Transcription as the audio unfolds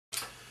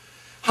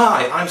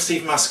Hi, I'm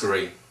Steve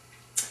Maskery.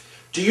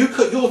 Do you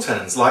cut your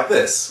tenons like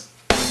this?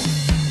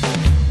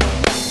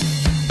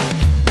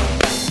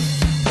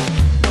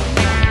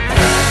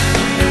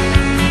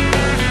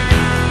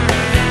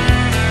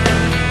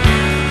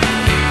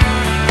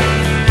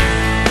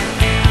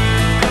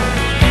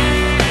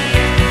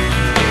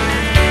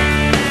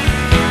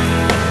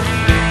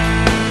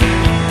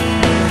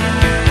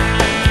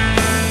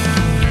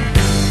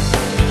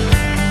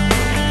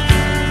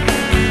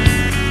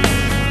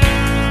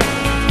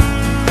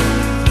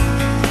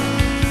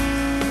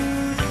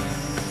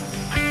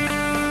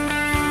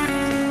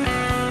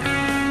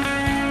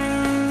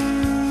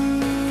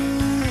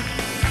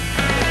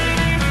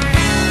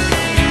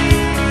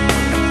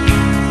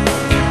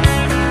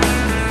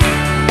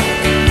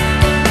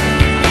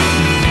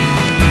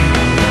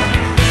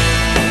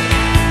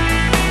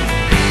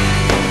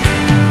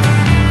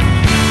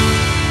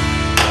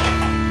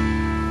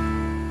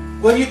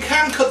 Well, you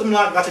can cut them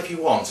like that if you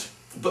want,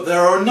 but there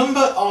are a number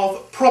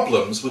of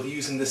problems with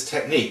using this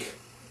technique.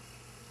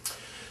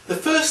 The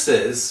first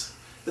is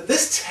that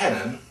this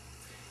tenon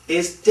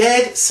is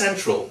dead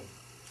central.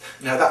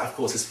 Now that of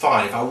course is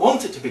fine if I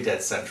want it to be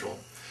dead central,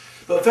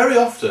 but very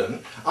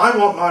often I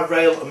want my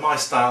rail and my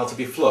stile to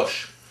be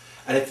flush,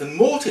 and if the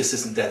mortise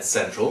isn't dead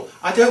central,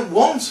 I don't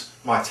want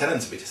my tenon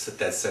to be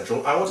dead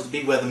central, I want it to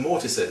be where the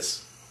mortise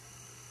is.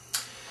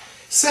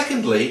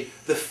 Secondly,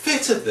 the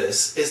fit of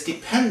this is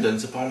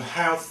dependent upon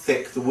how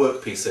thick the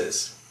workpiece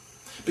is,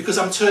 because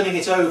I'm turning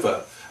it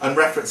over and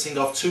referencing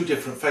off two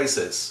different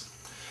faces.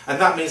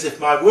 And that means if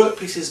my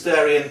workpieces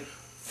vary in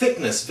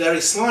thickness very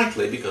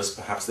slightly, because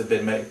perhaps they've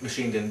been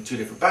machined in two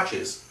different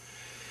batches,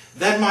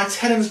 then my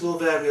tenons will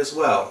vary as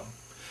well.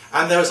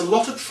 And there is a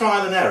lot of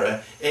trial and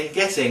error in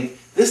getting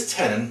this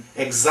tenon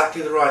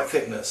exactly the right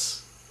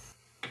thickness.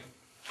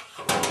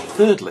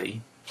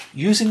 Thirdly,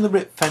 using the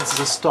rip fence as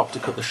a stop to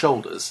cut the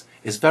shoulders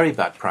is very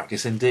bad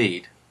practice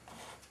indeed.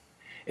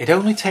 It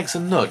only takes a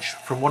nudge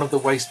from one of the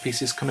waste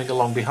pieces coming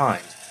along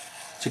behind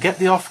to get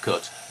the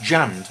offcut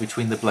jammed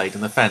between the blade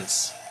and the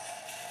fence.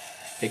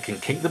 It can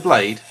kink the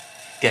blade,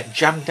 get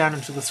jammed down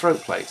into the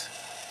throat plate,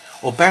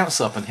 or bounce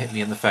up and hit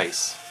me in the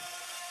face.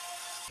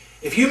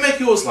 If you make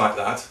yours like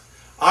that,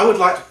 I would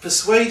like to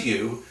persuade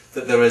you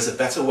that there is a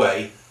better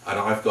way, and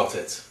I've got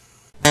it.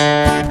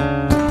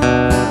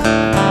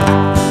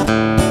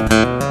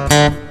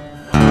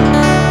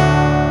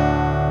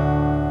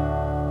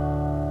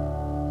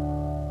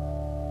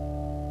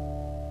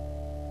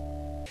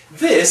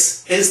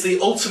 This is the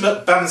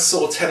ultimate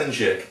bandsaw tenon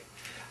jig,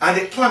 and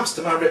it clamps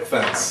to my rip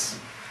fence.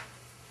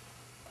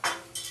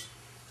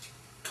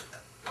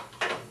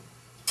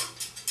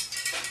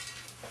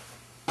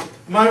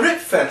 My rip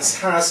fence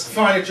has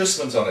fine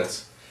adjustment on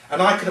it,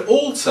 and I can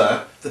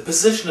alter the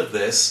position of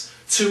this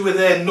to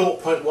within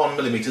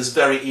 0.1mm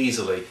very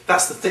easily.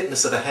 That's the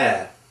thickness of a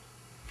hair.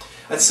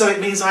 And so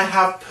it means I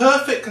have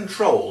perfect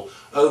control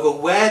over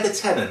where the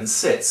tenon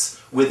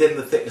sits within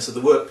the thickness of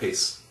the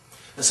workpiece.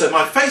 And so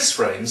my face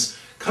frames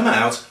come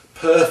out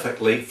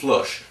perfectly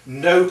flush,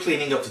 no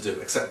cleaning up to do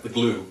except the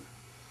glue.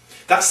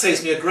 That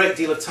saves me a great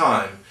deal of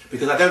time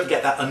because I don't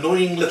get that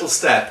annoying little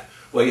step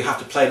where you have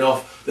to plane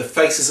off the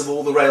faces of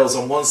all the rails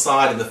on one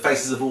side and the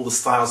faces of all the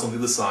stiles on the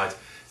other side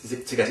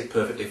to get it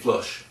perfectly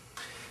flush.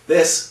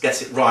 This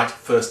gets it right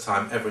first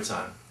time, every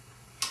time.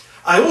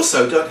 I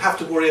also don't have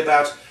to worry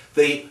about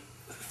the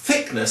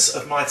thickness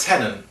of my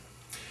tenon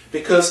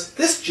because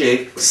this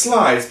jig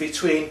slides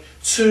between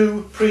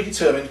two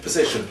predetermined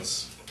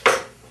positions,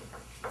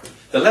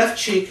 the left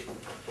cheek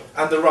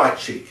and the right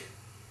cheek.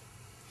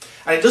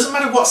 And it doesn't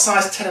matter what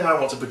size tenon I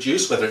want to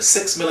produce, whether it's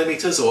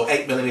 6mm or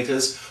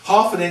 8mm,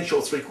 half an inch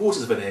or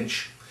 3/4 of an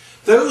inch,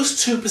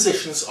 those two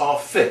positions are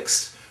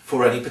fixed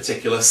for any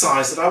particular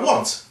size that I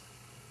want.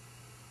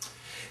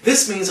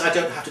 This means I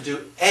don't have to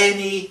do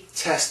any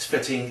test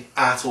fitting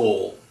at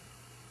all.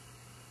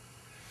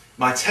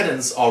 My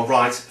tenons are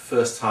right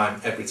first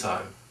time, every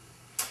time.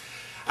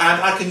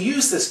 And I can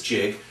use this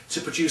jig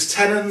to produce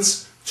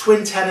tenons,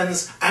 twin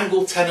tenons,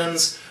 angle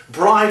tenons,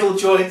 bridle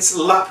joints,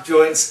 lap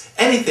joints,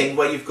 anything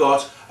where you've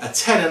got a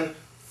tenon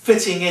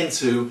fitting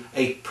into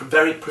a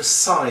very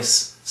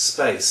precise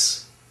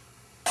space.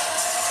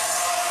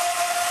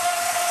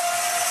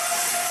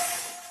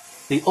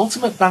 The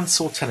ultimate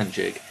bandsaw tenon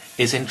jig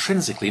is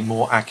intrinsically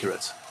more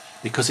accurate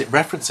because it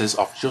references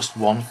off just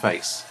one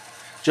face,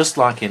 just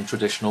like in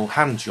traditional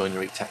hand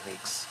joinery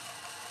techniques.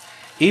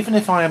 Even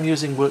if I am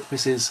using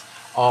workpieces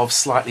of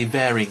slightly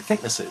varying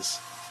thicknesses,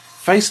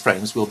 face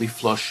frames will be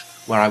flush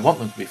where I want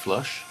them to be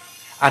flush,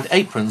 and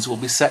aprons will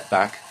be set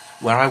back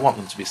where I want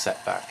them to be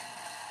set back.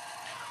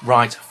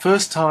 Right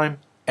first time,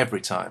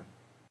 every time.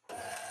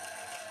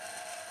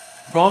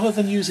 Rather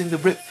than using the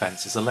rip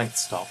fence as a length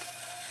stop,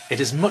 it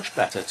is much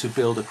better to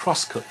build a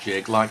cross-cut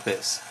jig like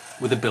this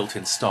with a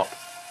built-in stop.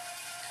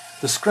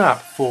 The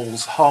scrap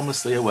falls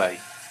harmlessly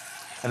away,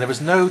 and there is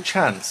no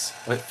chance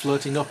of it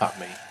flirting up at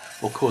me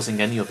or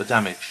causing any other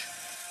damage.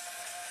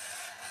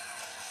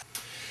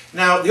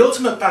 Now, the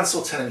ultimate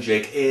bandsaw tenon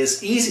jig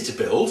is easy to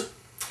build,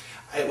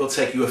 It will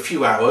take you a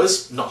few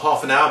hours, not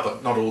half an hour,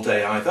 but not all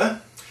day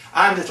either.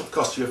 And it'll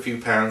cost you a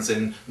few pounds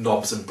in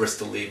knobs and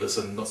Bristol levers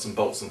and nuts and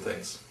bolts and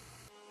things.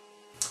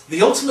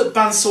 The Ultimate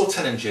Bandsaw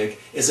Tenon Jig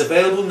is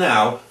available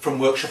now from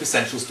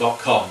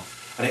workshopessentials.com,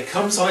 and it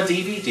comes on a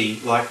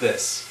DVD like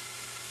this.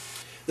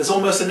 There's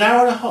almost an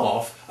hour and a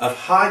half of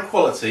high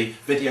quality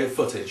video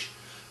footage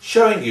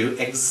showing you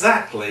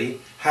exactly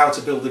how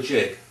to build the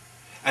jig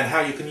and how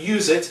you can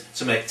use it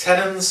to make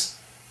tenons,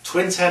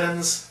 twin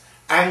tenons,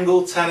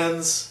 angled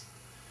tenons,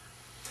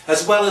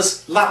 as well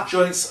as lap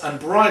joints and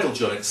bridle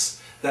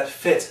joints that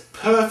fit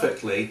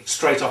perfectly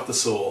straight off the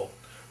saw,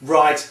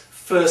 right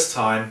first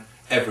time,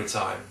 every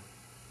time.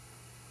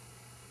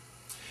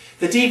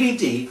 The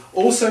DVD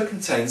also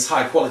contains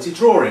high quality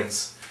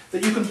drawings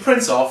that you can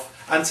print off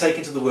and take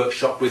into the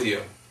workshop with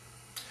you.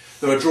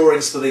 There are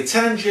drawings for the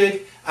tenon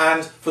jig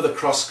and for the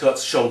crosscut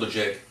shoulder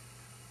jig,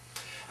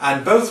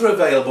 and both are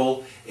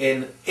available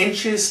in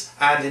inches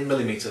and in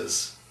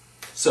millimetres.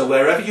 So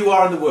wherever you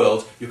are in the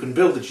world, you can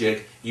build the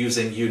jig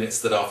using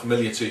units that are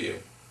familiar to you.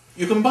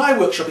 You can buy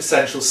Workshop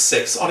Essentials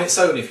 6 on its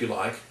own if you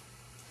like,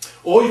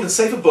 or you can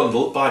save a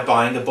bundle by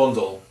buying a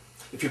bundle.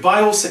 If you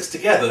buy all 6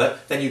 together,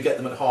 then you get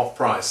them at half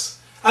price.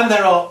 And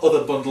there are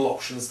other bundle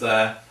options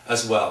there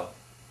as well.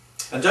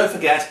 And don't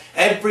forget,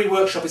 every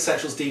Workshop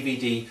Essentials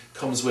DVD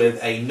comes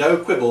with a no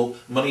quibble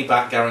money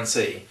back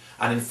guarantee.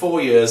 And in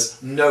 4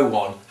 years, no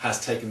one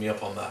has taken me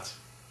up on that.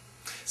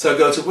 So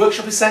go to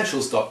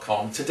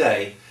workshopessentials.com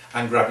today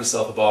and grab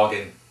yourself a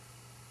bargain.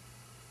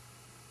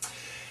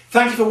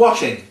 Thank you for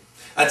watching.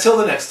 Until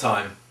the next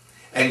time,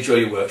 enjoy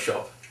your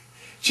workshop.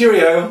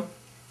 Cheerio!